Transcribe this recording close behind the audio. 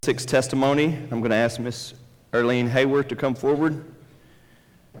Sixth testimony. I'm going to ask Miss Earlene Hayworth to come forward.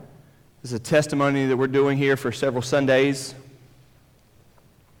 This is a testimony that we're doing here for several Sundays.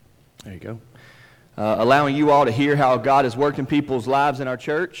 There you go. Allowing you all to hear how God is working people's lives in our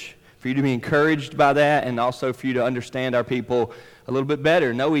church, for you to be encouraged by that, and also for you to understand our people a little bit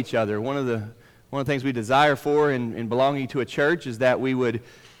better, know each other. One of the things we desire for in belonging to a church is that we would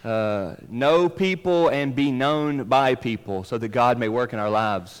know people and be known by people so that God may work in our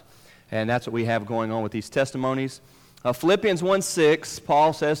lives. And that's what we have going on with these testimonies. Philippians 1:6,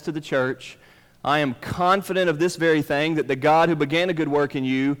 Paul says to the church, "I am confident of this very thing, that the God who began a good work in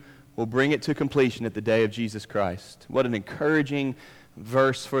you will bring it to completion at the day of Jesus Christ." What an encouraging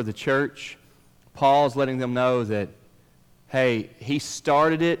verse for the church. Paul's letting them know that, hey, he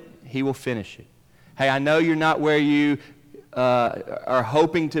started it, he will finish it. Hey, I know you're not where you are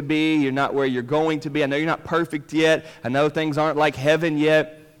hoping to be. You're not where you're going to be. I know you're not perfect yet. I know things aren't like heaven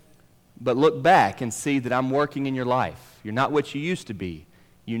yet. But look back and see that I'm working in your life. You're not what you used to be.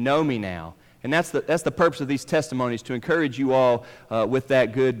 You know me now. And that's the purpose of these testimonies, to encourage you all with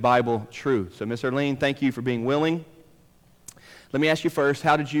that good Bible truth. So, Miss Earlene, thank you for being willing. Let me ask you first,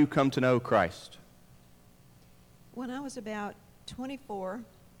 how did you come to know Christ? When I was about 24,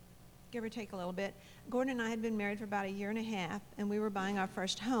 give or take a little bit, Gordon and I had been married for about a year and a half, and we were buying our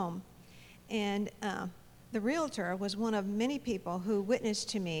first home. And the realtor was one of many people who witnessed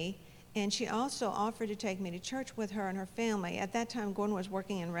to me, and she also offered to take me to church with her and her family. At that time, Gordon was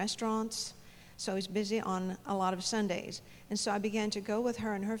working in restaurants, so he was busy on a lot of Sundays. And so I began to go with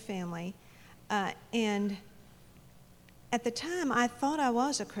her and her family. And at the time, I thought I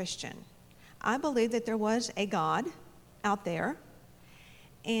was a Christian. I believed that there was a God out there.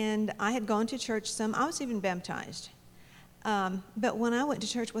 And I had gone to church some. I was even baptized. But when I went to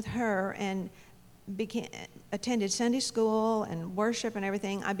church with her and attended Sunday school and worship and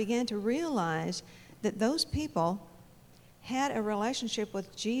everything, I began to realize that those people had a relationship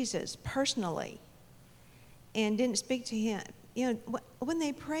with Jesus personally and didn't speak to him. You know, when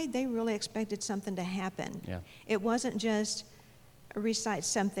they prayed, they really expected something to happen. Yeah. It wasn't just recite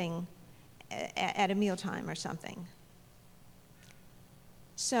something at a mealtime or something.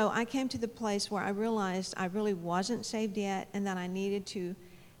 So I came to the place where I realized I really wasn't saved yet, and that I needed to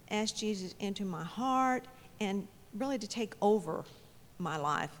ask Jesus into my heart and really to take over my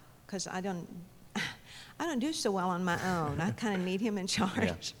life, because I don't do so well on my own. I kind of need him in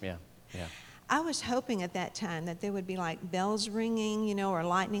charge. Yeah. I was hoping at that time that there would be like bells ringing, you know, or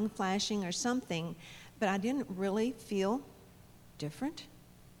lightning flashing or something, but I didn't really feel different.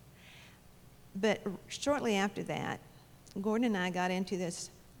 But shortly after that, Gordon and I got into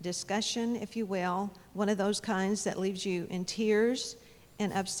this discussion, if you will, one of those kinds that leaves you in tears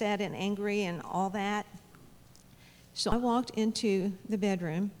and upset and angry and all that. So I walked into the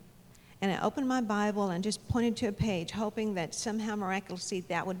bedroom and I opened my Bible and just pointed to a page, hoping that somehow miraculously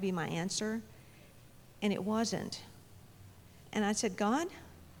that would be my answer. And it wasn't. And I said, "God,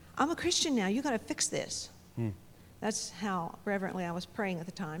 I'm a Christian now. You got to fix this." That's how reverently I was praying at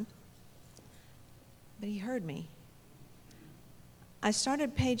the time. But he heard me. I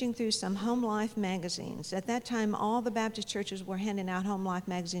started paging through some Home Life magazines. At that time, all the Baptist churches were handing out Home Life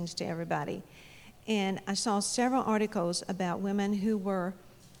magazines to everybody. And I saw several articles about women who were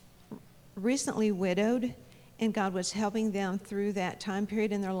recently widowed, and God was helping them through that time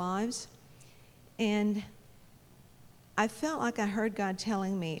period in their lives. And I felt like I heard God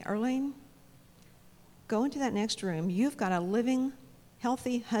telling me, "Earlene, go into that next room. You've got a living,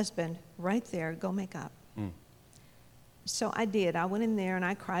 healthy husband right there. Go make up." So I did. I went in there and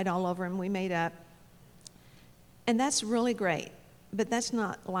I cried all over him. We made up. And that's really great. But that's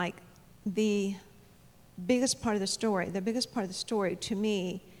not like the biggest part of the story. The biggest part of the story to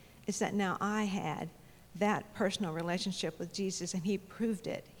me is that now I had that personal relationship with Jesus, and he proved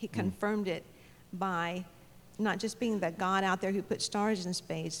it. He confirmed it by not just being the God out there who put stars in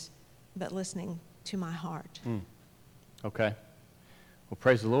space, but listening to my heart. Okay. Well,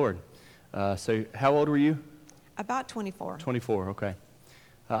 praise the Lord. So how old were you? About 24. 24, okay.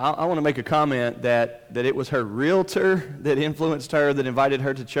 I want to make a comment that it was her realtor that influenced her, that invited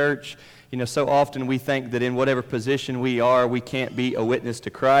her to church. You know, so often we think that in whatever position we are, we can't be a witness to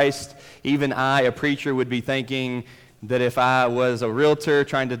Christ. Even I, a preacher, would be thinking that if I was a realtor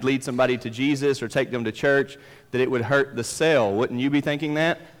trying to lead somebody to Jesus or take them to church, that it would hurt the sale. Wouldn't you be thinking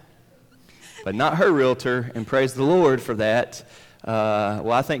that? But not her realtor, and praise the Lord for that.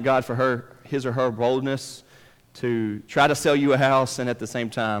 Well, I thank God for his or her boldness to try to sell you a house and at the same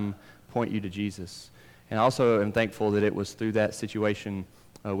time point you to Jesus. And I also am thankful that it was through that situation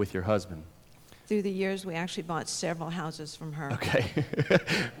with your husband. through the years, we actually bought several houses from her. Okay.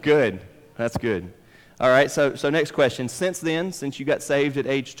 Good. That's good. All right, so next question. Since then, since you got saved at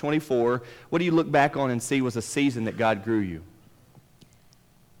age 24, what do you look back on and see was a season that God grew you?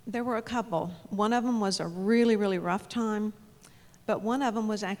 There were a couple. One of them was a really, really rough time, but one of them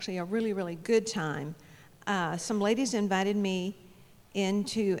was actually a really, really good time. Some ladies invited me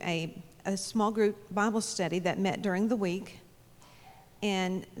into a small group Bible study that met during the week,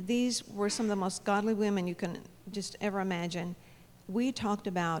 and these were some of the most godly women you can just ever imagine. We talked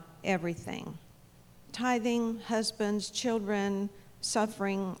about everything. Tithing, husbands, children,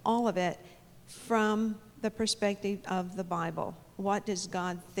 suffering, all of it from the perspective of the Bible. What does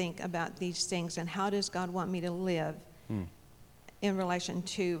God think about these things, and how does God want me to live in relation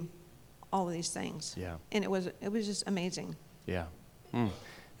to all of these things? Yeah. And it was just amazing. Yeah.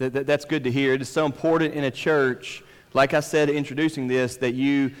 That's good to hear. It is so important in a church, like I said introducing this, that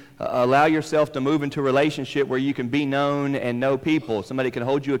you allow yourself to move into a relationship where you can be known and know people. Somebody can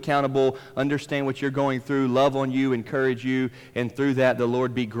hold you accountable, understand what you're going through, love on you, encourage you, and through that the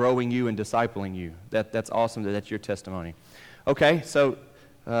Lord be growing you and discipling you. That's awesome that's your testimony. Okay, so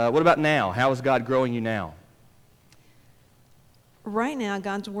what about now? How is God growing you now? Right now,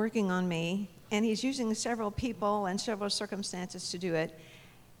 God's working on me, and He's using several people and several circumstances to do it,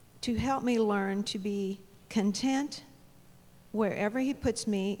 to help me learn to be content wherever He puts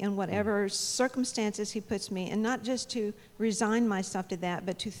me, in whatever circumstances He puts me, and not just to resign myself to that,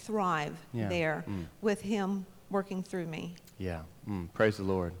 but to thrive there with Him working through me. Yeah, praise the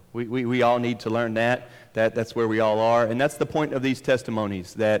Lord. We all need to learn that's where we all are, and that's the point of these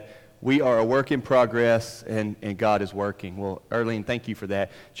testimonies, that we are a work in progress and God is working. Well, Earlene, thank you for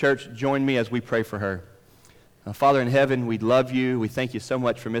that. Church, join me as we pray for her. Father in heaven, we love you. We thank you so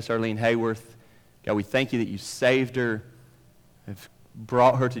much for Miss Earlene Hayworth. God, we thank you that you saved her, have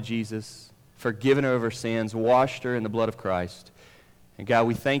brought her to Jesus, forgiven her of her sins, washed her in the blood of Christ. And God,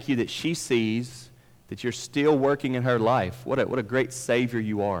 we thank you that she sees that you're still working in her life. What a great Savior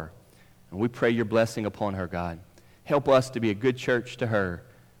you are. And we pray your blessing upon her, God. Help us to be a good church to her,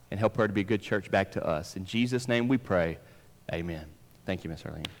 and help her to be a good church back to us. In Jesus' name we pray, amen. Thank you, Miss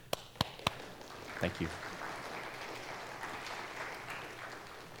Earlene. Thank you.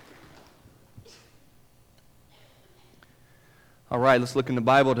 All right, let's look in the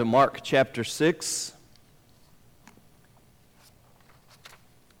Bible to Mark chapter 6.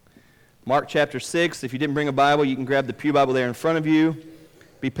 Mark chapter 6. If you didn't bring a Bible, you can grab the pew Bible there in front of you.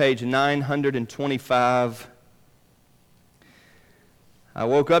 Be page 925. I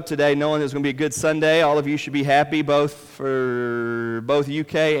woke up today knowing it was going to be a good Sunday. All of you should be happy, both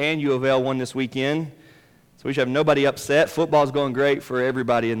UK and U of L won this weekend. So we should have nobody upset. Football's going great for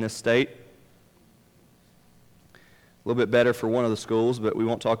everybody in this state. A little bit better for one of the schools, but we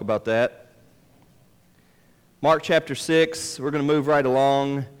won't talk about that. Mark chapter 6, we're going to move right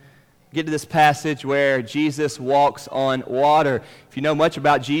along. Get to this passage where Jesus walks on water. If you know much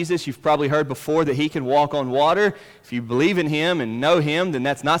about Jesus, you've probably heard before that he can walk on water. If you believe in him and know him, then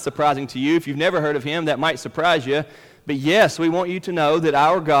that's not surprising to you. If you've never heard of him, that might surprise you. But yes, we want you to know that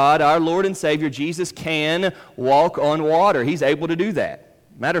our God, our Lord and Savior, Jesus, can walk on water. He's able to do that.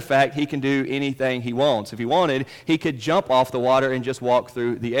 Matter of fact, he can do anything he wants. If he wanted, he could jump off the water and just walk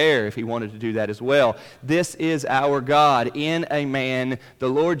through the air if he wanted to do that as well. This is our God in a man, the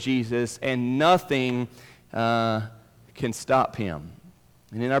Lord Jesus, and nothing can stop him.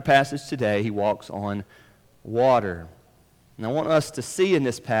 And in our passage today, he walks on water. And I want us to see in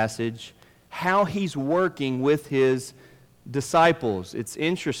this passage how he's working with his disciples. It's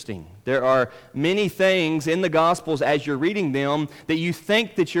interesting. There are many things in the Gospels as you're reading them that you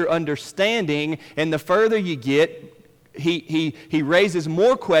think that you're understanding, and the further you get, he raises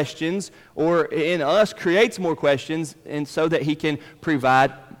more questions, or in us creates more questions, and so that he can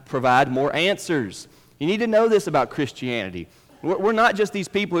provide more answers. You need to know this about Christianity. We're not just these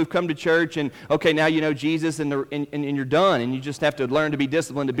people who've come to church and, okay, now you know Jesus and you're done and you just have to learn to be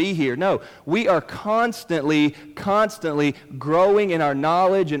disciplined to be here. No, we are constantly growing in our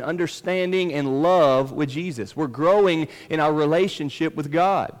knowledge and understanding and love with Jesus. We're growing in our relationship with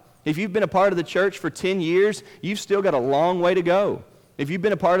God. If you've been a part of the church for 10 years, you've still got a long way to go. If you've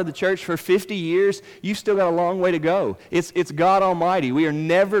been a part of the church for 50 years, you've still got a long way to go. It's God Almighty. We are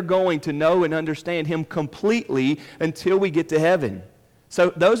never going to know and understand him completely until we get to heaven.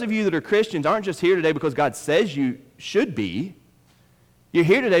 So those of you that are Christians aren't just here today because God says you should be. You're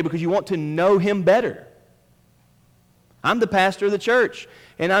here today because you want to know him better. I'm the pastor of the church,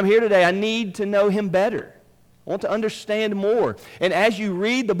 and I'm here today. I need to know him better. I want to understand more. And as you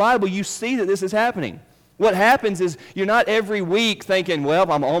read the Bible, you see that this is happening. What happens is you're not every week thinking,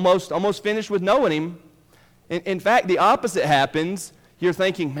 well, I'm almost finished with knowing him. In fact, the opposite happens. You're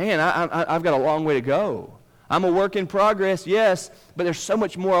thinking, man, I've got a long way to go. I'm a work in progress, yes, but there's so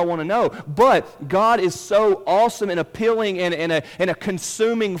much more I want to know. But God is so awesome and appealing and a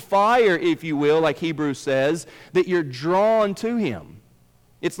consuming fire, if you will, like Hebrews says, that you're drawn to him.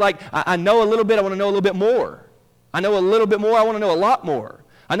 It's like, I know a little bit, I want to know a little bit more. I know a little bit more, I want to know a lot more.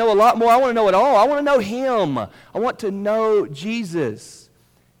 I know a lot more, I want to know it all. I want to know him. I want to know Jesus.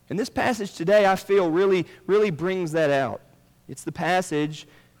 And this passage today, I feel, really, really brings that out. It's the passage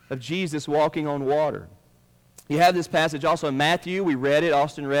of Jesus walking on water. You have this passage also in Matthew. We read it.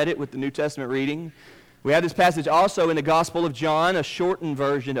 Austin read it with the New Testament reading. We have this passage also in the Gospel of John, a shortened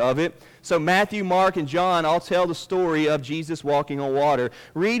version of it. So Matthew, Mark, and John all tell the story of Jesus walking on water.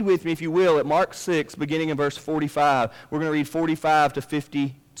 Read with me, if you will, at Mark 6, beginning in verse 45. We're going to read 45 to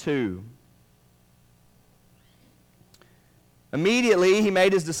 52. Immediately, he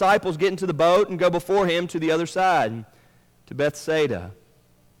made his disciples get into the boat and go before him to the other side, to Bethsaida,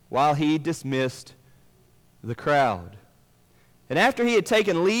 while he dismissed the crowd. And after he had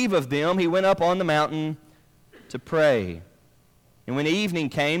taken leave of them, he went up on the mountain to pray. And when evening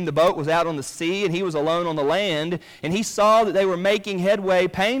came, the boat was out on the sea, and he was alone on the land, and he saw that they were making headway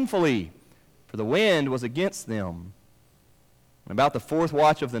painfully, for the wind was against them. And about the fourth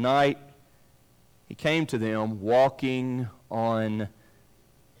watch of the night, he came to them walking on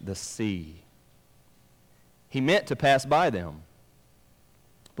the sea. He meant to pass by them.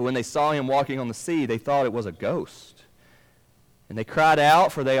 But when they saw him walking on the sea, they thought it was a ghost. And they cried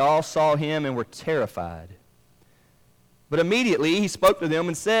out, for they all saw him and were terrified. But immediately he spoke to them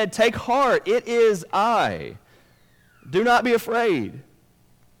and said, "Take heart, it is I. Do not be afraid." And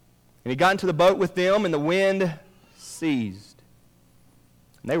he got into the boat with them, and the wind ceased.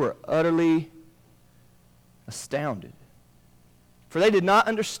 And they were utterly astounded, for they did not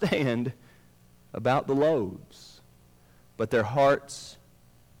understand about the loaves, but their hearts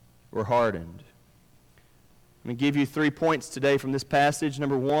were hardened. I'm going to give you 3 points today from this passage.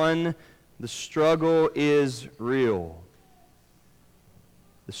 Number 1, the struggle is real.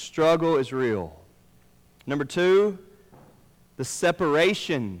 The struggle is real. Number 2, the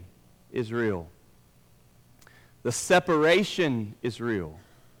separation is real. The separation is real.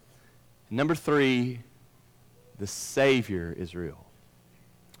 And number 3, the Savior is real.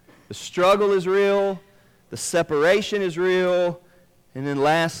 The struggle is real. The separation is real. And then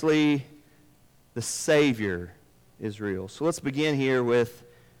lastly, the Savior is real. So let's begin here with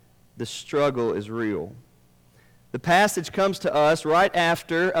the struggle is real. The passage comes to us right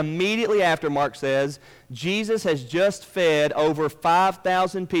after, immediately after, Mark says, Jesus has just fed over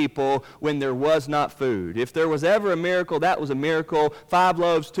 5,000 people when there was not food. If there was ever a miracle, that was a miracle. 5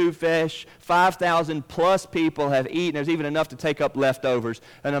 loaves, 2 fish, 5,000 plus people have eaten. There's even enough to take up leftovers.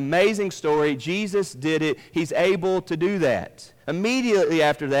 An amazing story. Jesus did it. He's able to do that. Immediately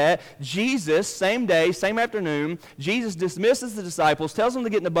after that, Jesus, same day, same afternoon, Jesus dismisses the disciples, tells them to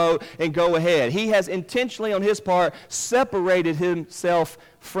get in the boat and go ahead. He has intentionally, on his part, separated himself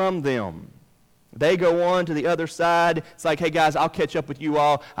from them. They go on to the other side. It's like, hey guys, I'll catch up with you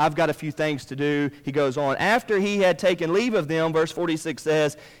all. I've got a few things to do. He goes on. After he had taken leave of them, verse 46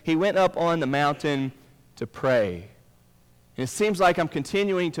 says, he went up on the mountain to pray. And it seems like I'm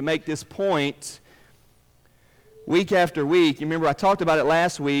continuing to make this point week after week. You remember I talked about it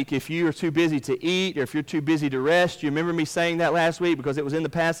last week. If you are too busy to eat or if you're too busy to rest, you remember me saying that last week because it was in the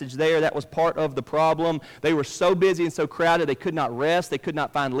passage there. That was part of the problem. They were so busy and so crowded they could not rest. They could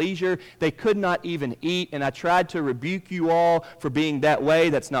not find leisure. They could not even eat. And I tried to rebuke you all for being that way.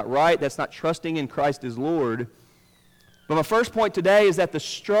 That's not right. That's not trusting in Christ as Lord. But my first point today is that the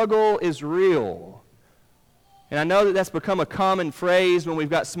struggle is real. And I know that that's become a common phrase when we've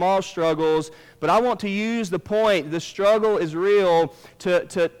got small struggles, but I want to use the point, the struggle is real,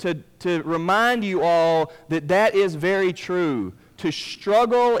 to remind you all that that is very true. To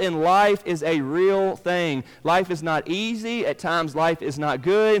struggle in life is a real thing. Life is not easy. At times life is not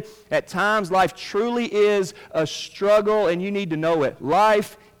good. At times life truly is a struggle, and you need to know it.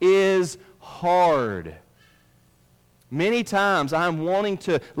 Life is hard. Many times I'm wanting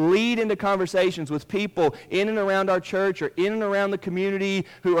to lead into conversations with people in and around our church or in and around the community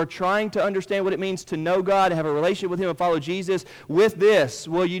who are trying to understand what it means to know God and have a relationship with Him and follow Jesus with this.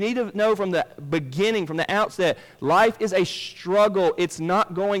 Well, you need to know from the beginning, from the outset, life is a struggle. It's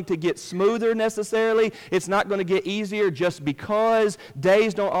not going to get smoother necessarily. It's not going to get easier just because.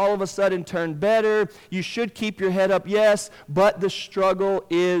 Days don't all of a sudden turn better. You should keep your head up, yes, but the struggle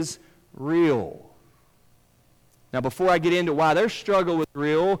is real. Now, before I get into why their struggle was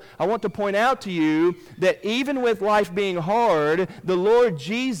real, I want to point out to you that even with life being hard, the Lord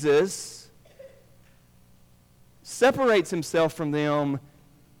Jesus separates himself from them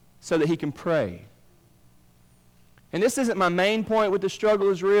so that he can pray. And this isn't my main point with the struggle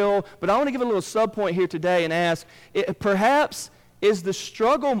is real, but I want to give a little sub-point here today and ask, perhaps is the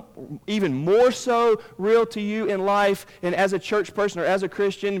struggle even more so real to you in life and as a church person or as a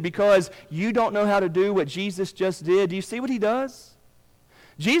Christian because you don't know how to do what Jesus just did? Do you see what he does?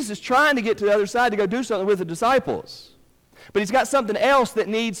 Jesus is trying to get to the other side to go do something with the disciples, but he's got something else that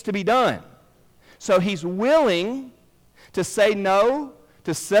needs to be done. So he's willing to say no,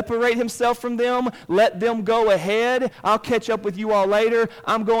 to separate himself from them, let them go ahead. I'll catch up with you all later.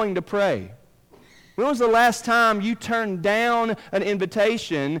 I'm going to pray. When was the last time you turned down an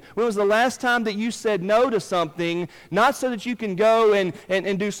invitation? When was the last time that you said no to something, not so that you can go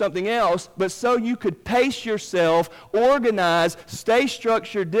and do something else, but so you could pace yourself, organize, stay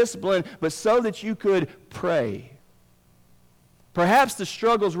structured, disciplined, but so that you could pray? Perhaps the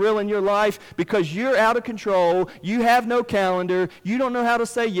struggle's real in your life because you're out of control, you have no calendar, you don't know how to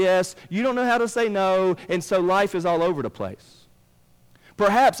say yes, you don't know how to say no, and so life is all over the place.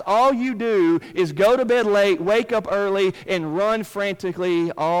 Perhaps all you do is go to bed late, wake up early, and run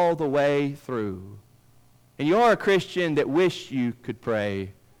frantically all the way through. And you are a Christian that wish you could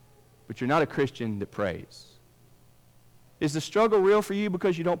pray, but you're not a Christian that prays. Is the struggle real for you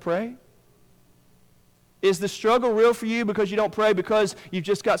because you don't pray? Is the struggle real for you because you don't pray because you've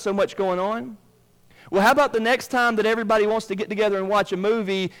just got so much going on? Well, how about the next time that everybody wants to get together and watch a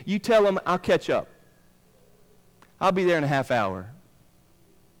movie, you tell them, I'll catch up. I'll be there in a half hour.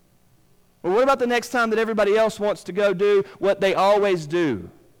 Well, what about the next time that everybody else wants to go do what they always do?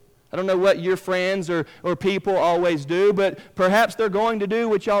 I don't know what your friends or people always do, but perhaps they're going to do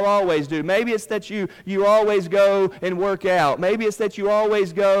what y'all always do. Maybe it's that you always go and work out. Maybe it's that you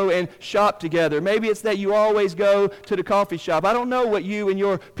always go and shop together. Maybe it's that you always go to the coffee shop. I don't know what you and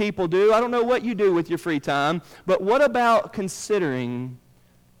your people do. I don't know what you do with your free time. But what about considering,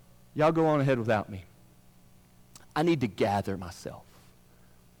 y'all go on ahead without me. I need to gather myself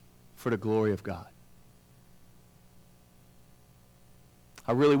for the glory of God.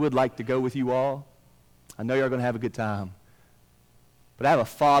 I really would like to go with you all. I know you're going to have a good time. But I have a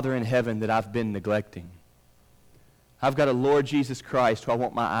Father in heaven that I've been neglecting. I've got a Lord Jesus Christ who I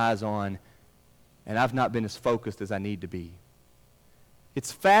want my eyes on, and I've not been as focused as I need to be.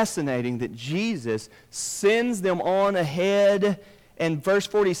 It's fascinating that Jesus sends them on ahead, and verse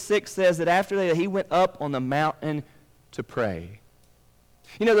 46 says that after that he went up on the mountain to pray.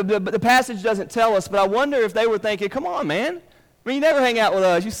 You know, the passage doesn't tell us, but I wonder if they were thinking, come on, man. I mean, you never hang out with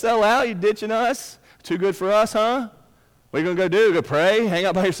us. You sell out. You ditching us. Too good for us, huh? What are you going to go do? Go pray? Hang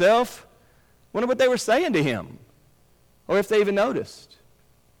out by yourself? Wonder what they were saying to him. Or if they even noticed.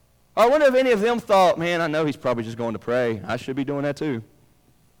 Or I wonder if any of them thought, man, I know he's probably just going to pray. I should be doing that too.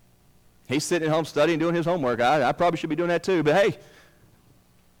 He's sitting at home studying, doing his homework. I probably should be doing that too. But hey,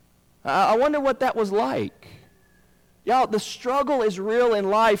 I wonder what that was like. Y'all, the struggle is real in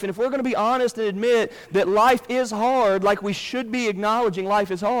life, and if we're going to be honest and admit that life is hard, like we should be acknowledging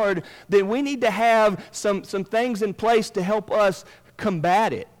life is hard, then we need to have some things in place to help us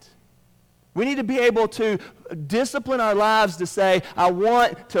combat it. We need to be able to discipline our lives to say, I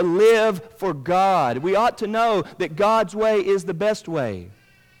want to live for God. We ought to know that God's way is the best way.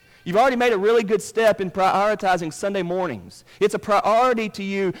 You've already made a really good step in prioritizing Sunday mornings. It's a priority to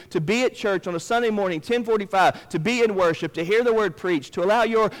you to be at church on a Sunday morning, 10:45, to be in worship, to hear the word preached, to allow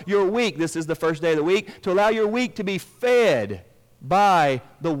your week, this is the first day of the week, to allow your week to be fed by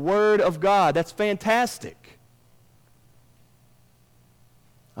the Word of God. That's fantastic.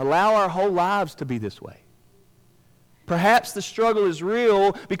 Allow our whole lives to be this way. Perhaps the struggle is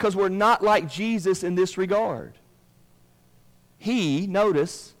real because we're not like Jesus in this regard. He,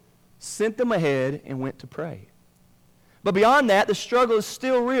 notice, sent them ahead and went to pray. But beyond that, the struggle is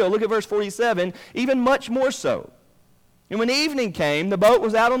still real. Look at verse 47, even much more so. And when evening came, the boat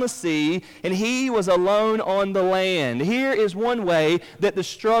was out on the sea, and he was alone on the land. Here is one way that the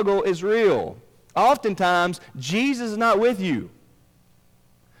struggle is real. Oftentimes, Jesus is not with you.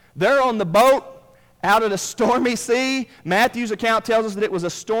 They're on the boat out at a stormy sea. Matthew's account tells us that it was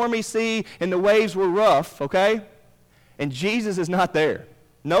a stormy sea and the waves were rough, okay? And Jesus is not there.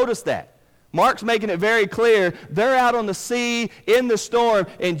 Notice that. Mark's making it very clear. They're out on the sea in the storm,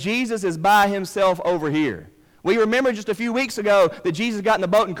 and Jesus is by himself over here. We remember just a few weeks ago that Jesus got in the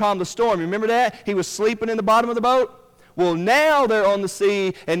boat and calmed the storm. Remember that? He was sleeping in the bottom of the boat. Well, now they're on the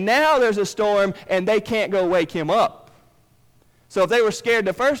sea, and now there's a storm, and they can't go wake him up. So if they were scared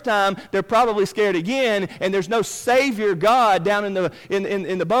the first time, they're probably scared again, and there's no Savior God down in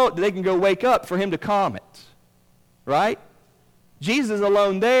the boat that they can go wake up for him to calm it. Right? Jesus is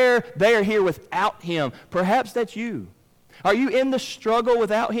alone there. They are here without him. Perhaps that's you. Are you in the struggle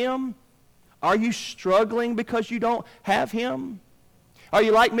without him? Are you struggling because you don't have him? Are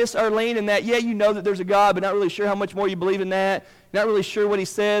you like Miss Earlene in that, yeah, you know that there's a God, but not really sure how much more you believe in that? You're not really sure what he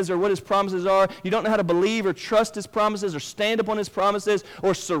says or what his promises are. You don't know how to believe or trust his promises or stand upon his promises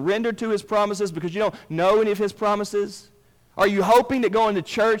or surrender to his promises because you don't know any of his promises? Are you hoping that going to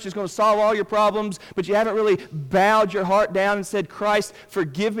church is going to solve all your problems, but you haven't really bowed your heart down and said, Christ,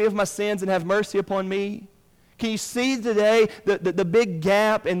 forgive me of my sins and have mercy upon me? Can you see today the big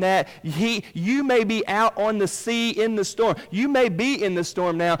gap in that you may be out on the sea in the storm. You may be in the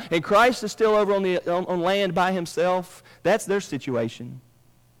storm now, and Christ is still over on land by himself. That's their situation.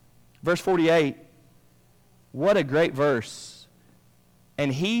 Verse 48, what a great verse.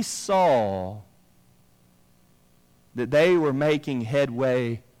 And he saw that they were making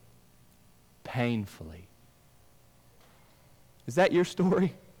headway painfully. Is that your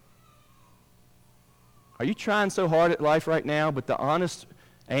story? Are you trying so hard at life right now, but the honest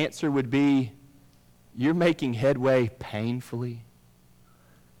answer would be, you're making headway painfully?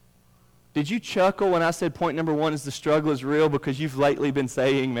 Did you chuckle when I said point number 1 is the struggle is real because you've lately been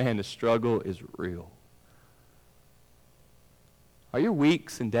saying, man, the struggle is real? Are your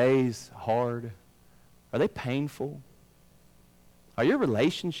weeks and days hard? Are they painful? Are your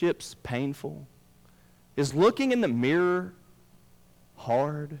relationships painful? Is looking in the mirror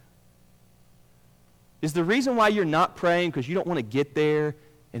hard? Is the reason why you're not praying because you don't want to get there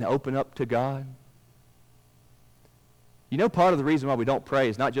and open up to God? You know, part of the reason why we don't pray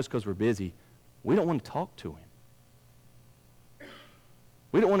is not just because we're busy. We don't want to talk to him.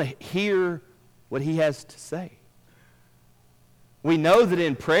 We don't want to hear what he has to say. We know that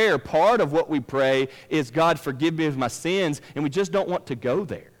in prayer, part of what we pray is, God, forgive me of my sins, and we just don't want to go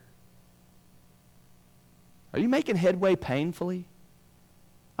there. Are you making headway painfully?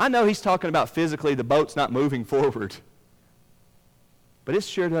 I know he's talking about physically the boat's not moving forward. But it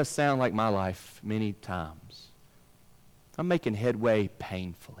sure does sound like my life many times. I'm making headway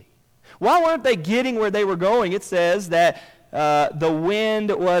painfully. Why weren't they getting where they were going? It says that the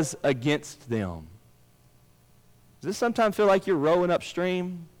wind was against them. Does this sometimes feel like you're rowing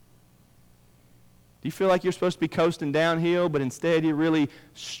upstream? Do you feel like you're supposed to be coasting downhill, but instead you're really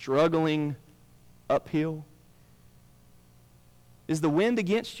struggling uphill? Is the wind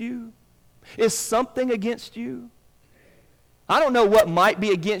against you? Is something against you? I don't know what might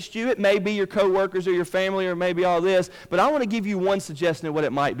be against you. It may be your coworkers or your family or maybe all this, but I want to give you one suggestion of what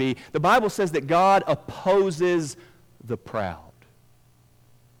it might be. The Bible says that God opposes the proud.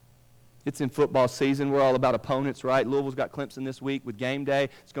 It's in football season. We're all about opponents, right? Louisville's got Clemson this week with game day.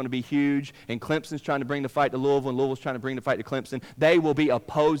 It's going to be huge. And Clemson's trying to bring the fight to Louisville, and Louisville's trying to bring the fight to Clemson. They will be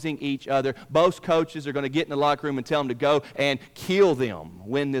opposing each other. Both coaches are going to get in the locker room and tell them to go and kill them,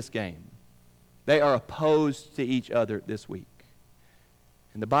 win this game. They are opposed to each other this week.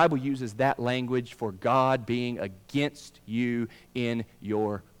 And the Bible uses that language for God being against you in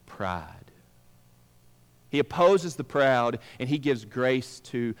your pride. He opposes the proud, and he gives grace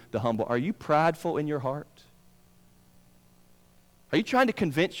to the humble. Are you prideful in your heart? Are you trying to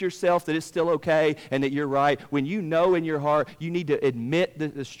convince yourself that it's still okay and that you're right when you know in your heart you need to admit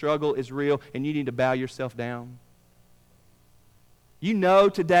that the struggle is real and you need to bow yourself down? You know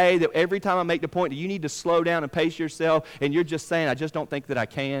today that every time I make the point that you need to slow down and pace yourself, and you're just saying, I just don't think that I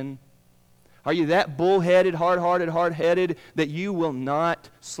can. Are you that bullheaded, hard-hearted, hard-headed that you will not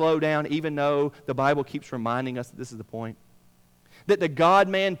slow down even though the Bible keeps reminding us that this is the point? That the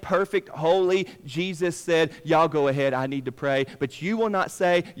God-man, perfect, holy, Jesus said, y'all go ahead, I need to pray. But you will not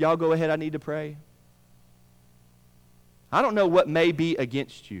say, y'all go ahead, I need to pray. I don't know what may be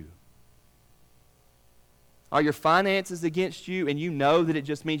against you. Are your finances against you and you know that it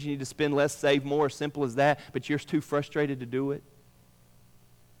just means you need to spend less, save more, simple as that, but you're too frustrated to do it?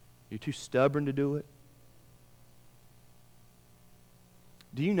 You're too stubborn to do it?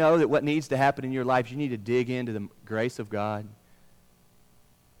 Do you know that what needs to happen in your life, you need to dig into the grace of God?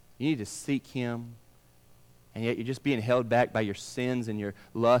 You need to seek him, and yet you're just being held back by your sins and your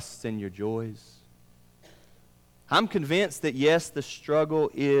lusts and your joys. I'm convinced that, yes, the struggle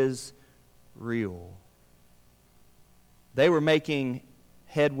is real. They were making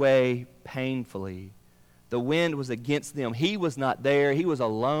headway painfully. The wind was against them. He was not there. He was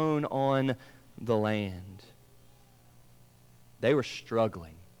alone on the land. They were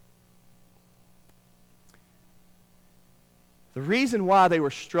struggling. The reason why they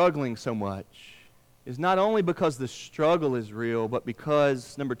were struggling so much is not only because the struggle is real, but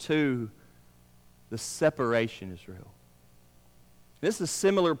because, number two, the separation is real. This is a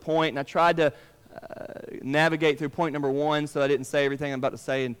similar point, and I tried to navigate through point number one so I didn't say everything I'm about to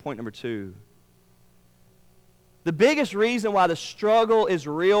say in point number two. The biggest reason why the struggle is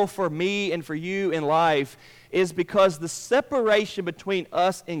real for me and for you in life is because the separation between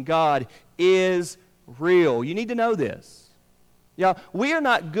us and God is real. You need to know this. Yeah, we are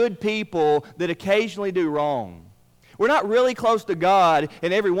not good people that occasionally do wrong. We're not really close to God,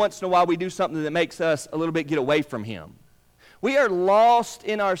 and every once in a while we do something that makes us a little bit get away from Him. We are lost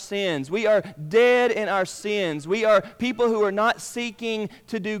in our sins. We are dead in our sins. We are people who are not seeking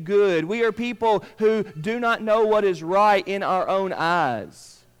to do good. We are people who do not know what is right in our own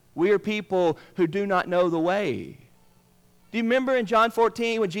eyes. We are people who do not know the way. Do you remember in John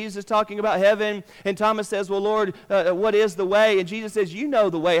 14 when Jesus is talking about heaven and Thomas says, well, Lord, what is the way? And Jesus says, you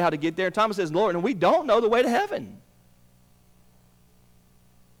know the way how to get there. And Thomas says, Lord, and we don't know the way to heaven.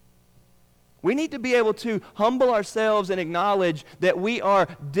 We need to be able to humble ourselves and acknowledge that we are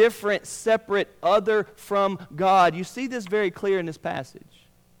different, separate, other from God. You see this very clear in this passage.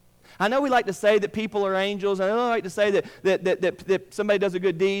 I know we like to say that people are angels. I know we like to say that somebody does a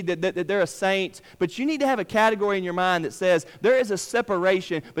good deed, that they're a saint. But you need to have a category in your mind that says there is a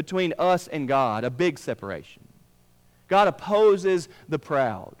separation between us and God, a big separation. God opposes the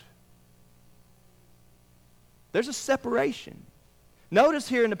proud. There's a separation. Notice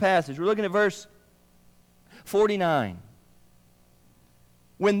here in the passage, we're looking at verse 49.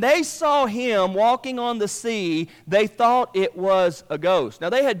 When they saw him walking on the sea, they thought it was a ghost. Now,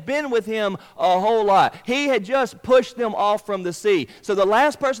 they had been with him a whole lot. He had just pushed them off from the sea. So the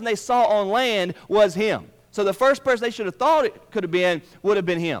last person they saw on land was him. So the first person they should have thought it could have been would have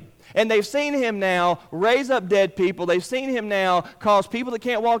been him. And they've seen him now raise up dead people. They've seen him now cause people that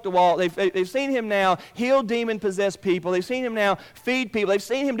can't walk to walk. They've seen him now heal demon-possessed people. They've seen him now feed people. They've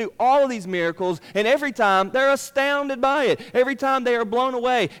seen him do all of these miracles. And every time, they're astounded by it. Every time, they are blown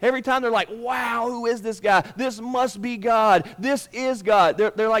away. Every time, they're like, wow, who is this guy? This must be God. This is God.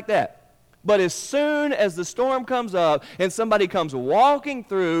 They're like that. But as soon as the storm comes up and somebody comes walking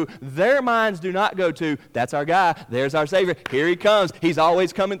through, their minds do not go to, that's our guy, there's our Savior, here he comes, he's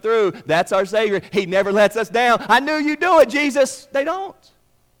always coming through, that's our Savior, he never lets us down, I knew you'd do it, Jesus. They don't.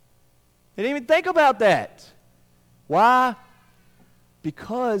 They didn't even think about that. Why?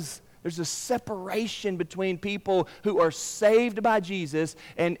 Because there's a separation between people who are saved by Jesus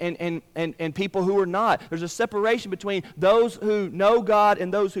and people who are not. There's a separation between those who know God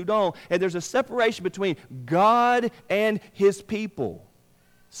and those who don't. And there's a separation between God and His people.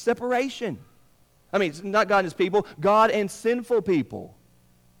 Separation. I mean, it's not God and His people, God and sinful people.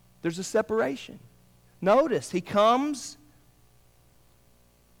 There's a separation. Notice, He comes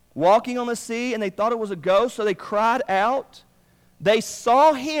walking on the sea, and they thought it was a ghost, so they cried out. They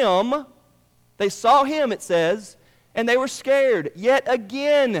saw him, it says, and they were scared. Yet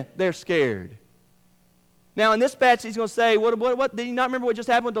again, they're scared. Now, in this passage, he's going to say, what? Did you not remember what just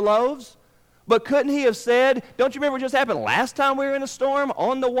happened with the loaves? But couldn't he have said, don't you remember what just happened last time we were in a storm,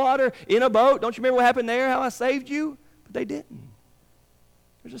 on the water, in a boat? Don't you remember what happened there, how I saved you? But they didn't.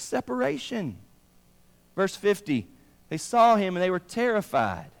 There's a separation. Verse 50, they saw him and they were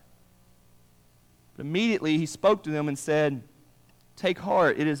terrified. But immediately he spoke to them and said, take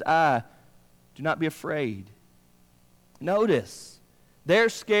heart, it is I. Do not be afraid. Notice, they're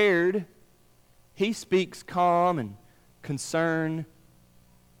scared. He speaks calm and concern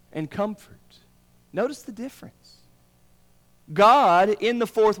and comfort. Notice the difference. God, in the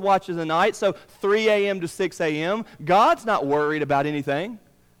fourth watch of the night, so 3 a.m. to 6 a.m., God's not worried about anything.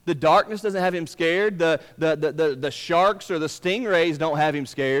 The darkness doesn't have him scared. The sharks or the stingrays don't have him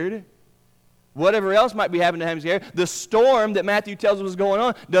scared. Whatever else might be happening to have him scared. The storm that Matthew tells us was going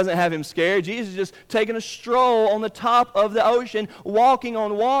on doesn't have him scared. Jesus is just taking a stroll on the top of the ocean, walking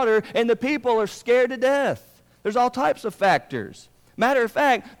on water, and the people are scared to death. There's all types of factors. Matter of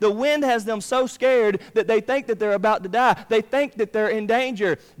fact, the wind has them so scared that they think that they're about to die. They think that they're in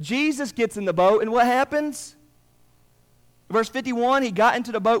danger. Jesus gets in the boat, and what happens? Verse 51, he got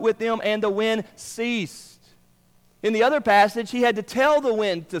into the boat with them, and the wind ceased. In the other passage, he had to tell the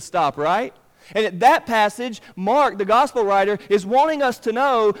wind to stop, right? And at that passage, Mark, the gospel writer, is wanting us to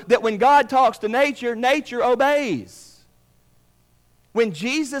know that when God talks to nature, nature obeys. When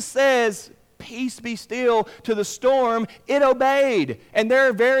Jesus says, peace be still to the storm, it obeyed. And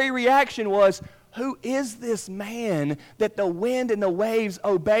their very reaction was, who is this man that the wind and the waves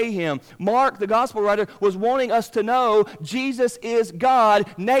obey him? Mark, the gospel writer, was wanting us to know Jesus is God.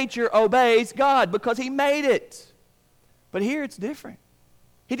 Nature obeys God because he made it. But here it's different.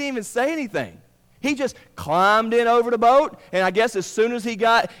 He didn't even say anything. He just climbed in over the boat, and I guess as soon as he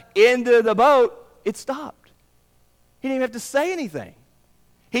got into the boat, it stopped. He didn't even have to say anything.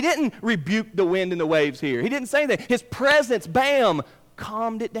 He didn't rebuke the wind and the waves here. He didn't say anything. His presence, bam,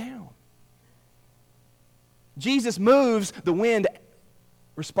 calmed it down. Jesus moves, the wind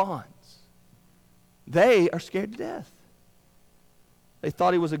responds. They are scared to death. They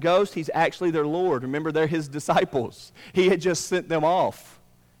thought he was a ghost. He's actually their Lord. Remember, they're his disciples. He had just sent them off,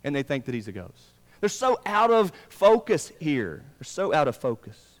 and they think that he's a ghost. They're so out of focus here. They're so out of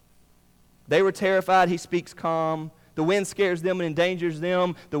focus. They were terrified. He speaks calm. The wind scares them and endangers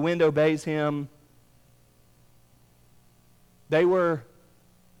them. The wind obeys him. They were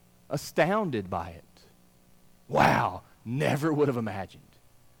astounded by it. Wow, never would have imagined.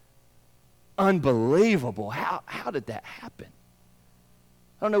 Unbelievable. How did that happen?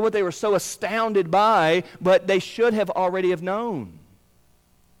 I don't know what they were so astounded by, but they should have already have known.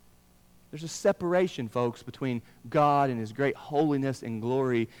 There's a separation, folks, between God and his great holiness and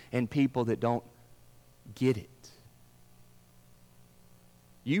glory and people that don't get it.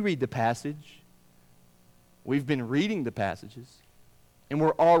 You read the passage. We've been reading the passages. And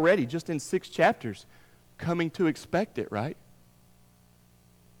we're already, just in 6 chapters, coming to expect it, right?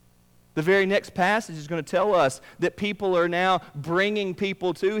 The very next passage is going to tell us that people are now bringing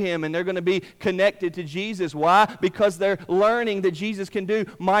people to him, and they're going to be connected to Jesus. Why? Because they're learning that Jesus can do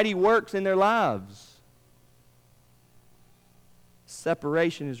mighty works in their lives.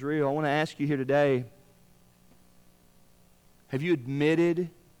 Separation is real. I want to ask you here today, have you admitted,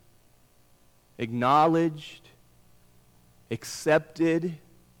 acknowledged, accepted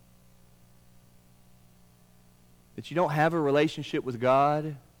that you don't have a relationship with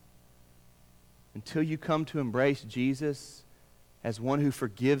God until you come to embrace Jesus as one who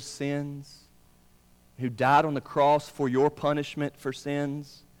forgives sins, who died on the cross for your punishment for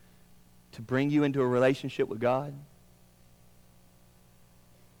sins, to bring you into a relationship with God?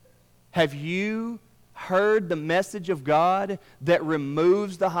 Have you heard the message of God that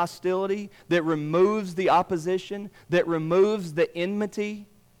removes the hostility, that removes the opposition, that removes the enmity,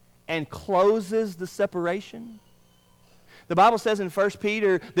 and closes the separation? The Bible says in 1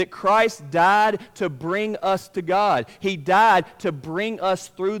 Peter that Christ died to bring us to God. He died to bring us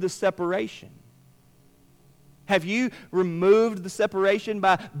through the separation. Have you removed the separation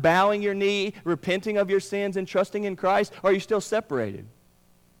by bowing your knee, repenting of your sins, and trusting in Christ? Or are you still separated?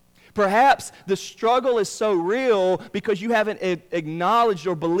 Perhaps the struggle is so real because you haven't acknowledged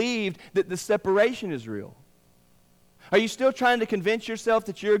or believed that the separation is real. Are you still trying to convince yourself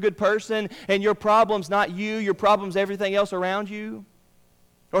that you're a good person and your problem's not you, your problem's everything else around you?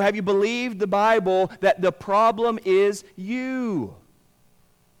 Or have you believed the Bible that the problem is you?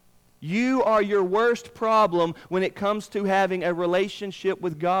 You are your worst problem when it comes to having a relationship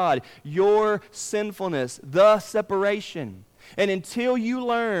with God. Your sinfulness, the separation. And until you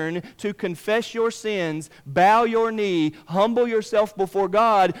learn to confess your sins, bow your knee, humble yourself before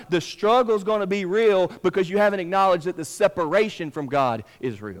God, the struggle's going to be real because you haven't acknowledged that the separation from God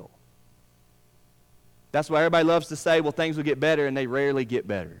is real. That's why everybody loves to say, well, things will get better, and they rarely get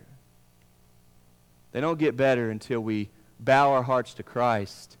better. They don't get better until we bow our hearts to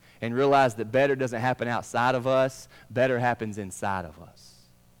Christ and realize that better doesn't happen outside of us, better happens inside of us.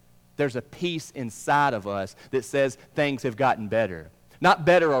 There's a peace inside of us that says things have gotten better. Not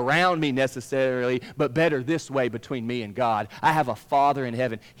better around me necessarily, but better this way between me and God. I have a Father in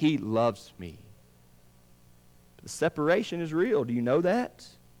heaven. He loves me. The separation is real. Do you know that?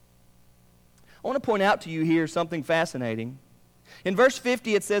 I want to point out to you here something fascinating. In verse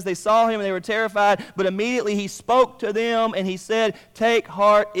 50 it says they saw him and they were terrified, but immediately he spoke to them and he said, "Take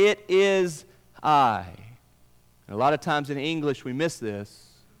heart, it is I." And a lot of times in English we miss this.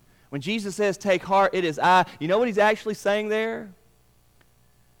 When Jesus says, "Take heart, it is I," you know what he's actually saying there?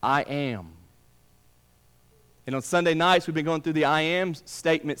 I am. And on Sunday nights, we've been going through the I am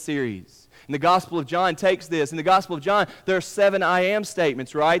statement series. And the Gospel of John takes this. In the Gospel of John, there are 7 I am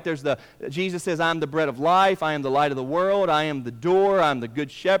statements, right? Jesus says, "I am the bread of life. I am the light of the world. I am the door. I am the good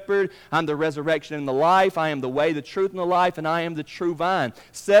shepherd. I am the resurrection and the life. I am the way, the truth, and the life. And I am the true vine."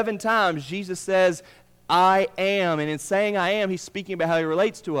 7 times, Jesus says, I am. And in saying I am, he's speaking about how he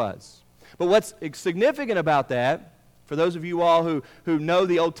relates to us. But what's significant about that, for those of you all who know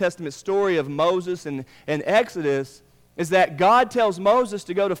the Old Testament story of Moses and Exodus, is that God tells Moses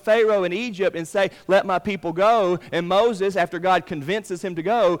to go to Pharaoh in Egypt and say, "Let my people go." And Moses, after God convinces him to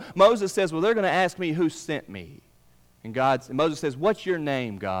go, Moses says, "Well, they're going to ask me who sent me." And Moses says, "What's your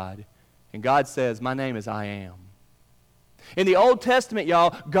name, God?" And God says, "My name is I am." In the Old Testament,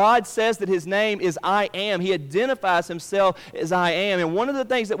 y'all, God says that his name is I am. He identifies himself as I am. And one of the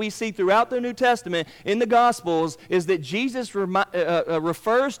things that we see throughout the New Testament in the Gospels is that Jesus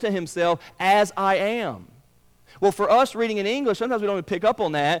refers to himself as I am. Well, for us reading in English, sometimes we don't even pick up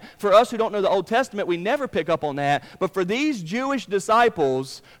on that. For us who don't know the Old Testament, we never pick up on that. But for these Jewish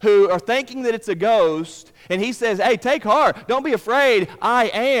disciples who are thinking that it's a ghost, and he says, hey, take heart, don't be afraid, I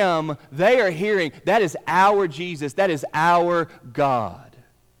am, they are hearing, that is our Jesus, that is our God.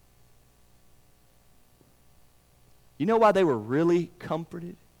 You know why they were really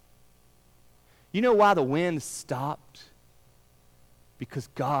comforted? You know why the wind stopped? Because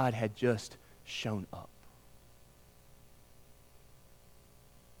God had just shown up.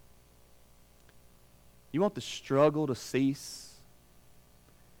 You want the struggle to cease?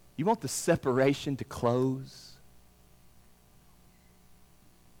 You want the separation to close?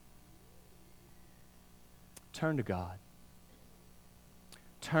 Turn to God.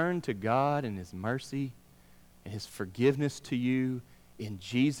 Turn to God and his mercy and his forgiveness to you in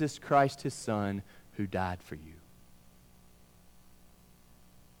Jesus Christ, his Son, who died for you.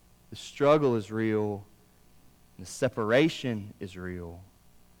 The struggle is real, and the separation is real.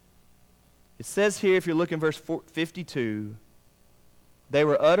 It says here, if you look in verse 52, they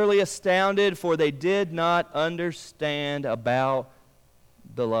were utterly astounded, for they did not understand about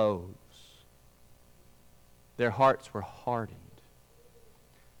the loaves. Their hearts were hardened.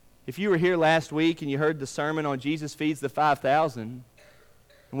 If you were here last week and you heard the sermon on Jesus feeds the 5,000,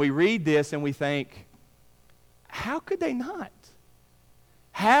 and we read this and we think, how could they not?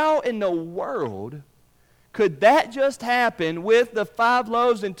 How in the world could that just happen with the 5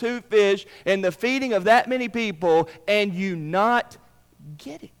 loaves and 2 fish and the feeding of that many people and you not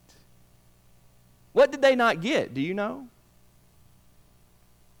get it? What did they not get? Do you know?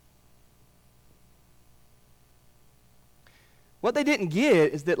 What they didn't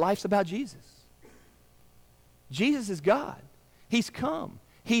get is that life's about Jesus. Jesus is God. He's come.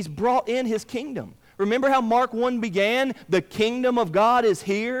 He's brought in his kingdom. Remember how Mark 1 began? The kingdom of God is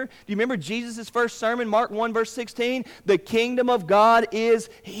here. Do you remember Jesus' first sermon, Mark 1, verse 16? The kingdom of God is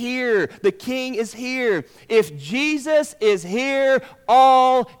here. The king is here. If Jesus is here,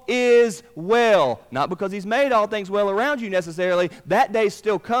 all is well. Not because he's made all things well around you necessarily. That day's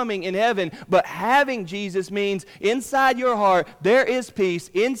still coming in heaven. But having Jesus means inside your heart, there is peace.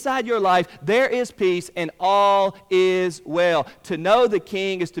 Inside your life, there is peace, and all is well. To know the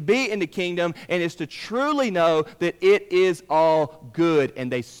king is to be in the kingdom, and is to truly know that it is all good,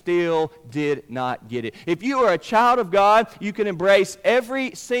 and they still did not get it. If you are a child of God, you can embrace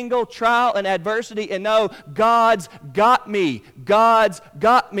every single trial and adversity and know God's got me. God's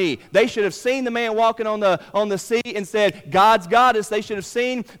got me. They should have seen the man walking on the sea and said, God's got us. They should have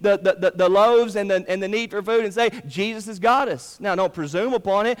seen the loaves and the need for food and say, Jesus has got us. Now, don't presume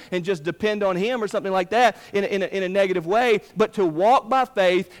upon it and just depend on him or something like that in a negative way, but to walk by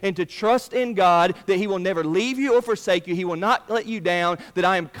faith and to trust in God that he will never leave you or forsake you. He will not let you down, that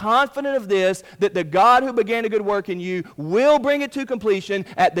I am confident of this, that the God who began a good work in you will bring it to completion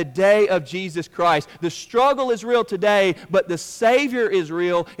at the day of Jesus Christ. The struggle is real today, but the Savior is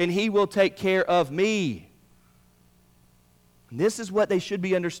real, and he will take care of me. And this is what they should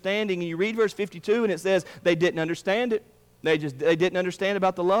be understanding. And you read verse 52, and it says they didn't understand it. They didn't understand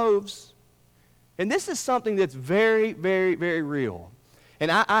about the loaves. And this is something that's very, very, very real.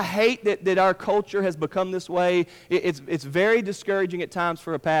 And I hate that our culture has become this way. It's very discouraging at times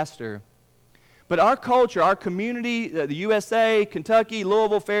for a pastor. But our culture, our community, the USA, Kentucky,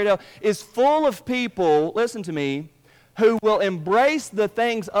 Louisville, Fairdale, is full of people, listen to me, who will embrace the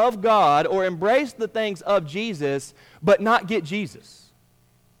things of God or embrace the things of Jesus, but not get Jesus.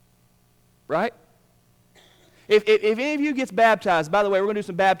 Right? If any of you gets baptized, by the way, we're going to do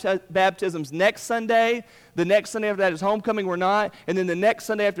some baptisms next Sunday. The next Sunday after that is homecoming, we're not. And then the next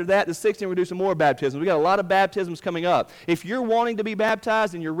Sunday after that, the 16th, we're going to do some more baptisms. We got a lot of baptisms coming up. If you're wanting to be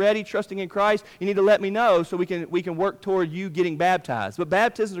baptized and you're ready, trusting in Christ, you need to let me know so we can work toward you getting baptized. But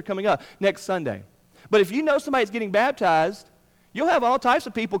baptisms are coming up next Sunday. But if you know somebody's getting baptized, you'll have all types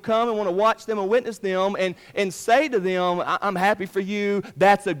of people come and want to watch them and witness them and say to them, I'm happy for you,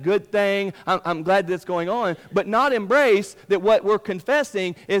 that's a good thing, I'm glad that's going on, but not embrace that what we're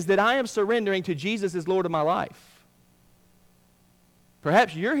confessing is that I am surrendering to Jesus as Lord of my life.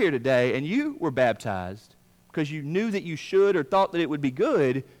 Perhaps you're here today and you were baptized because you knew that you should or thought that it would be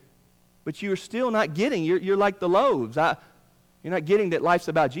good, but you're still not getting, you're like the loaves. You're not getting that life's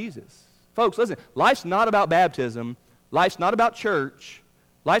about Jesus. Folks, listen, life's not about baptism. Life's not about church.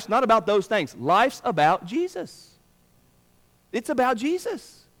 Life's not about those things. Life's about Jesus. It's about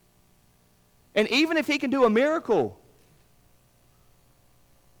Jesus. And even if he can do a miracle,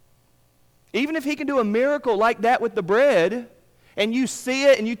 Even if he can do a miracle like that with the bread, and you see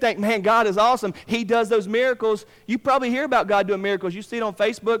it and you think, man, God is awesome. He does those miracles. You probably hear about God doing miracles. You see it on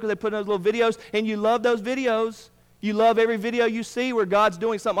Facebook because they put in those little videos, and you love those videos. You love every video you see where God's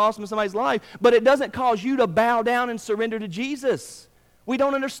doing something awesome in somebody's life, but it doesn't cause you to bow down and surrender to Jesus. We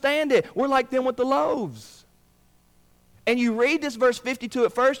don't understand it. We're like them with the loaves. And you read this verse 52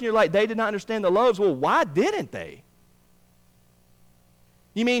 at first, and you're like, they did not understand the loaves. Well, why didn't they?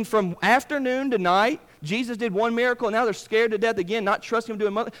 You mean from afternoon to night, Jesus did one miracle, and now they're scared to death again, not trusting him to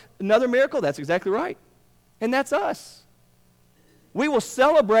do another miracle? That's exactly right. And that's us. We will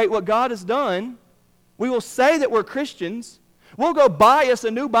celebrate what God has done. We will say that we're Christians. We'll go buy us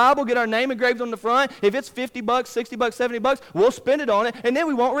a new Bible, get our name engraved on the front. If it's $50, $60, $70, we'll spend it on it, and then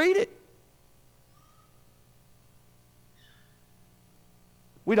we won't read it.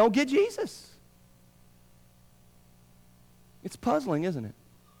 We don't get Jesus. It's puzzling, isn't it?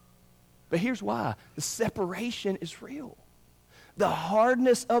 But here's why. The separation is real. The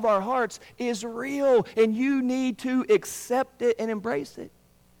hardness of our hearts is real, and you need to accept it and embrace it.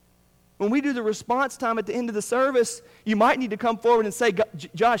 When we do the response time at the end of the service, you might need to come forward and say,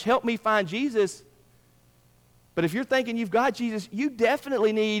 Josh, help me find Jesus. But if you're thinking you've got Jesus, you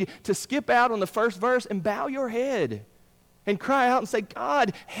definitely need to skip out on the first verse and bow your head and cry out and say,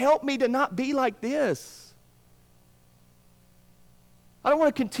 God, help me to not be like this. I don't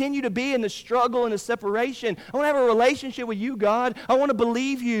want to continue to be in the struggle and the separation. I want to have a relationship with you, God. I want to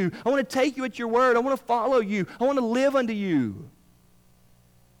believe you. I want to take you at your word. I want to follow you. I want to live unto you.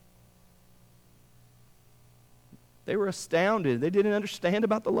 They were astounded. They didn't understand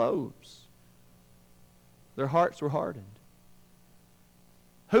about the loaves. Their hearts were hardened.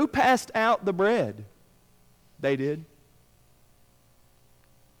 Who passed out the bread? They did.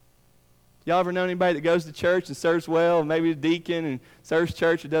 Y'all ever known anybody that goes to church and serves well, maybe a deacon and serves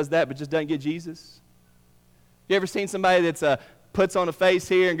church and does that, but just doesn't get Jesus? You ever seen somebody that's puts on a face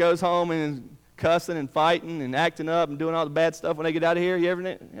here and goes home and cussing and fighting and acting up and doing all the bad stuff when they get out of here? You ever?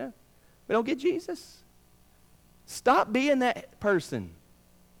 Yeah. We don't get Jesus. Stop being that person.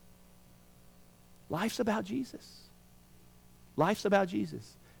 Life's about Jesus. Life's about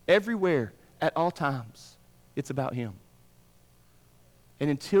Jesus. Everywhere, at all times, it's about him. And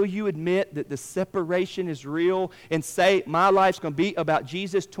until you admit that the separation is real and say, my life's going to be about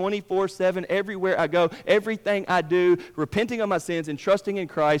Jesus 24/7, everywhere I go, everything I do, repenting of my sins and trusting in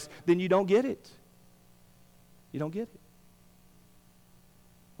Christ, then you don't get it. You don't get it.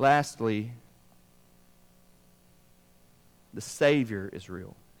 Lastly, the Savior is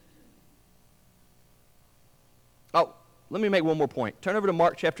real. Oh, let me make one more point. Turn over to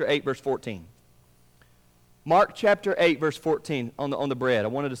Mark chapter 8, verse 14. Mark chapter 8, verse 14 on the bread. I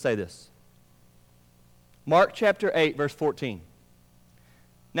wanted to say this. Mark chapter 8, verse 14.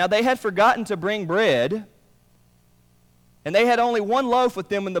 Now they had forgotten to bring bread, and they had only one loaf with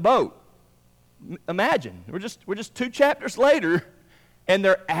them in the boat. Imagine, we're just 2 chapters later, and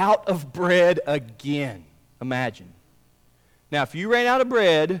they're out of bread again. Imagine. Now, if you ran out of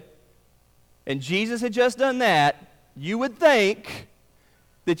bread, and Jesus had just done that, you would think,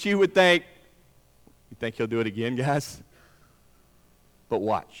 you think he'll do it again, guys? But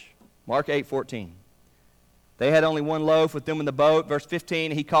watch. Mark 8:14. They had only one loaf with them in the boat. Verse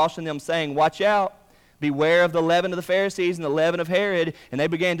 15, he cautioned them, saying, watch out. Beware of the leaven of the Pharisees and the leaven of Herod. And they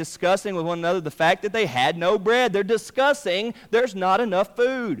began discussing with one another the fact that they had no bread. They're discussing there's not enough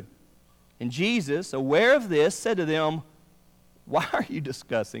food. And Jesus, aware of this, said to them, why are you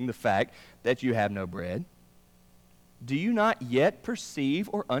discussing the fact that you have no bread? Do you not yet perceive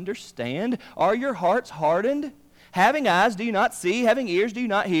or understand? Are your hearts hardened? Having eyes, do you not see? Having ears, do you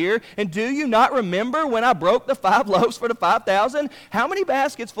not hear? And do you not remember when I broke the 5 loaves for the 5,000? How many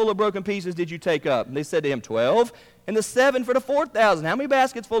baskets full of broken pieces did you take up? And they said to him, 12. And the 7 for the 4,000. How many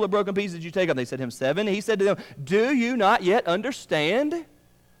baskets full of broken pieces did you take up? They said to him, 7. And he said to them, do you not yet understand?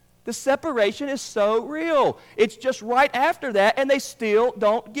 The separation is so real. It's just right after that, and they still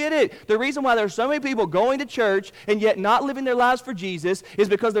don't get it. The reason why there's so many people going to church and yet not living their lives for Jesus is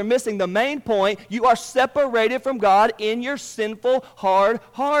because they're missing the main point. You are separated from God in your sinful, hard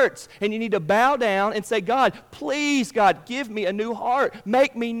hearts. And you need to bow down and say, God, please, God, give me a new heart.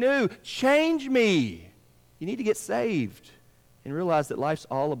 Make me new. Change me. You need to get saved and realize that life's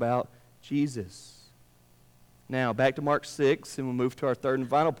all about Jesus. Now, back to Mark 6, and we'll move to our third and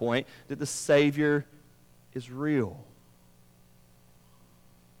final point, that the Savior is real.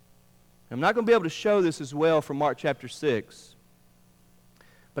 I'm not going to be able to show this as well from Mark chapter 6,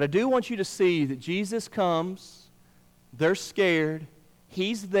 but I do want you to see that Jesus comes, they're scared,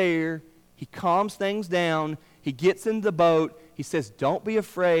 he's there, he calms things down, he gets in the boat, he says, don't be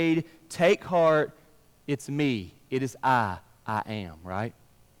afraid, take heart, it's me. It is I am, right?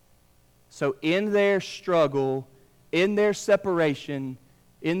 So in their struggle, in their separation,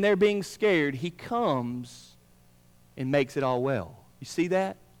 in their being scared, he comes and makes it all well. You see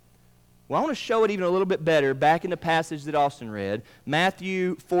that? Well, I want to show it even a little bit better back in the passage that Austin read,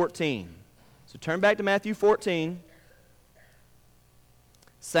 Matthew 14. So turn back to Matthew 14.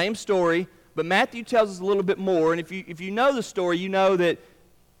 Same story, but Matthew tells us a little bit more. And if you know the story, you know that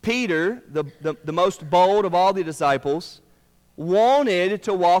Peter, the most bold of all the disciples, wanted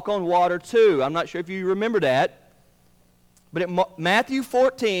to walk on water too. I'm not sure if you remember that. But at Matthew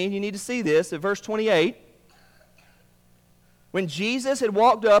 14, you need to see this, at verse 28. When Jesus had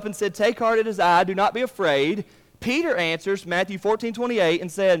walked up and said, "Take heart, it is I, do not be afraid," Peter answers, Matthew 14:28,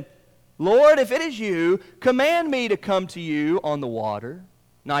 and said, "Lord, if it is you, command me to come to you on the water."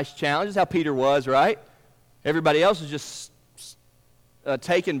 Nice challenge. That's how Peter was, right? Everybody else is just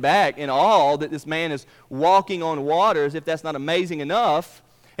taken back in awe that this man is walking on water, as if that's not amazing enough.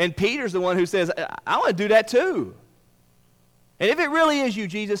 And Peter's the one who says, "I want to do that too. And if it really is you,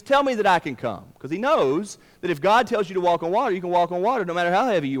 Jesus, tell me that I can come." Because he knows that if God tells you to walk on water, you can walk on water no matter how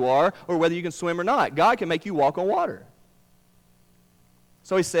heavy you are or whether you can swim or not. God can make you walk on water.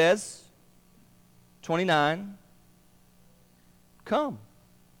 So he says, 29, come.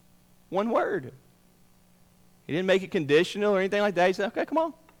 One word. He didn't make it conditional or anything like that. He said, "Okay, come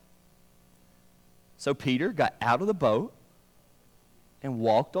on." So Peter got out of the boat and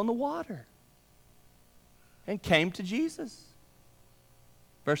walked on the water and came to Jesus.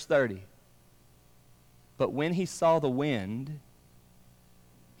 Verse 30. But when he saw the wind,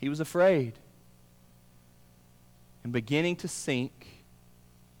 he was afraid. And beginning to sink,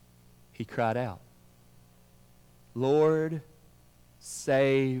 he cried out, "Lord,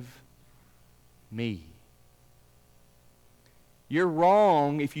 save me." You're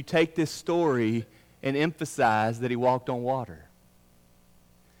wrong if you take this story and emphasize that he walked on water.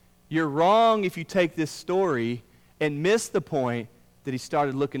 You're wrong if you take this story and miss the point that he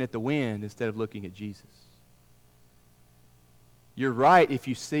started looking at the wind instead of looking at Jesus. You're right if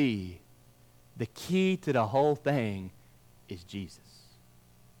you see the key to the whole thing is Jesus.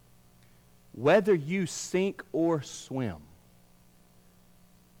 Whether you sink or swim,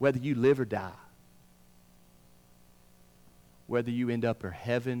 whether you live or die, whether you end up in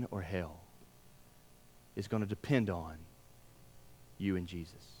heaven or hell, is going to depend on you and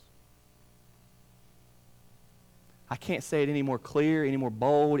Jesus. I can't say it any more clear, any more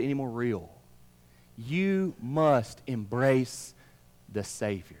bold, any more real. You must embrace the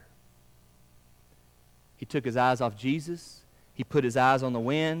Savior. He took his eyes off Jesus. He put his eyes on the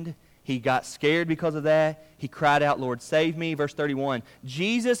wind. He got scared because of that. He cried out, "Lord, save me." Verse 31.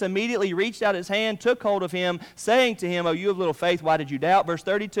 Jesus immediately reached out his hand, took hold of him, saying to him, "Oh, you of little faith, why did you doubt?" Verse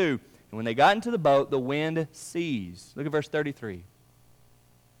 32. And when they got into the boat, the wind ceased. Look at verse 33.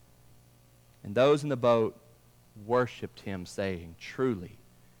 And those in the boat worshipped him, saying, "Truly,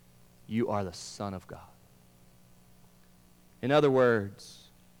 you are the Son of God." In other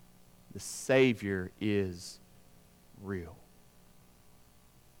words, the Savior is real.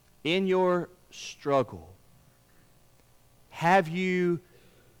 In your struggle, have you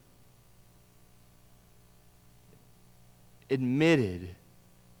admitted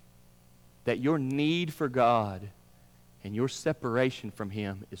that your need for God and your separation from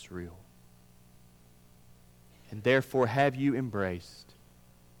him is real? And therefore, have you embraced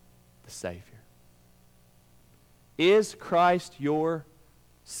the Savior? Is Christ your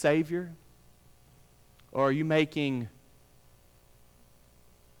Savior? Or are you making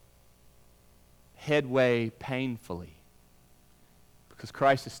headway painfully because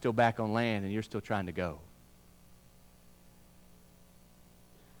Christ is still back on land and you're still trying to go?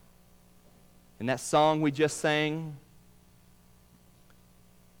 In that song we just sang,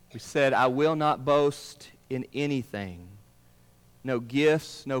 we said, "I will not boast in anything, no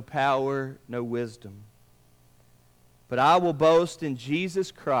gifts, no power, no wisdom, but I will boast in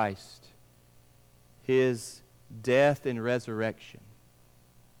Jesus Christ, his death and resurrection.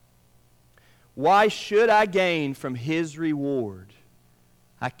 Why should I gain from his reward?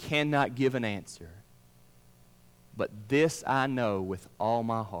 I cannot give an answer, but this I know with all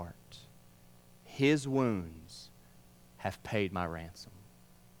my heart, his wounds have paid my ransom."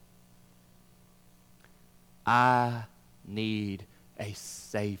 I need a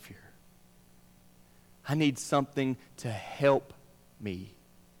Savior. I need something to help me.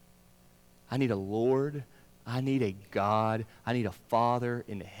 I need a Lord. I need a God. I need a Father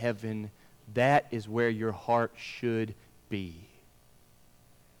in heaven. That is where your heart should be.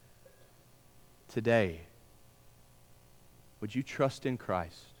 Today, would you trust in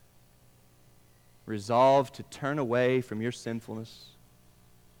Christ? resolve to turn away from your sinfulness,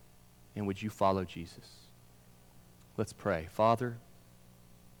 and would you follow Jesus? Let's pray. Father,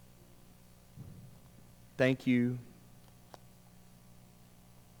 thank you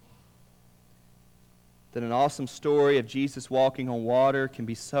that an awesome story of Jesus walking on water can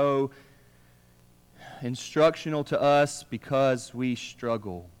be so instructional to us because we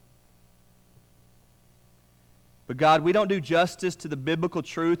struggle. But God, we don't do justice to the biblical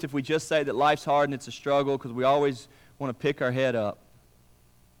truth if we just say that life's hard and it's a struggle because we always want to pick our head up.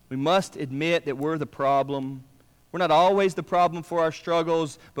 We must admit that we're the problem. We're not always the problem for our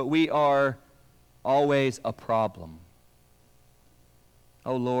struggles, but we are always a problem.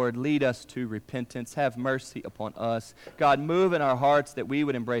 Oh Lord, lead us to repentance. Have mercy upon us. God, move in our hearts that we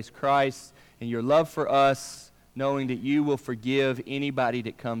would embrace Christ and your love for us, knowing that you will forgive anybody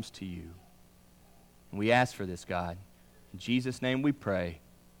that comes to you. And we ask for this, God. In Jesus' name we pray.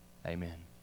 Amen.